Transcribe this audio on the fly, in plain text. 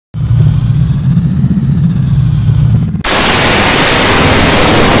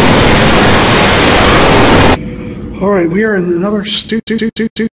All right, we are in another here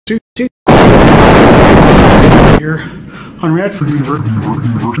on Radford University,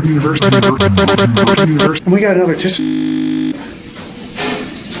 and we got another it's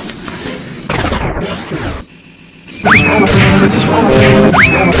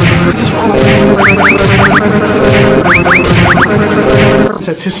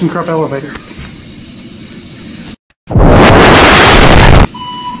that ThyssenKrupp elevator.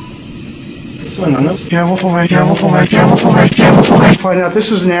 Find out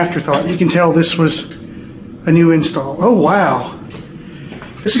this is an afterthought. You can tell this was a new install. Oh wow,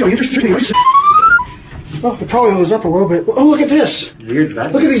 this is gonna be interesting. Oh, it probably goes up a little bit. Oh, look at this. Weird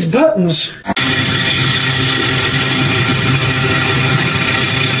buttons. Look at these buttons.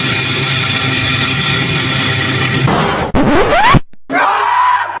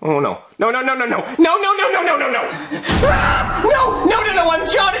 Oh no. No, no, no, no, no. No, no, no, no, no, no, no. Ah! No, no, no, no, I'm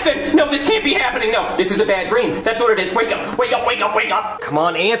Jonathan. No, this can't be happening. No, this is a bad dream. That's what it is. Wake up, wake up, wake up, wake up. Come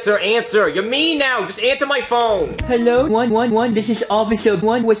on, answer, answer. You're me now. Just answer my phone. Hello, 111. This is Officer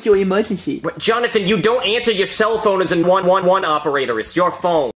 1. What's your emergency? Jonathan, you don't answer your cell phone as a 111 operator. It's your phone.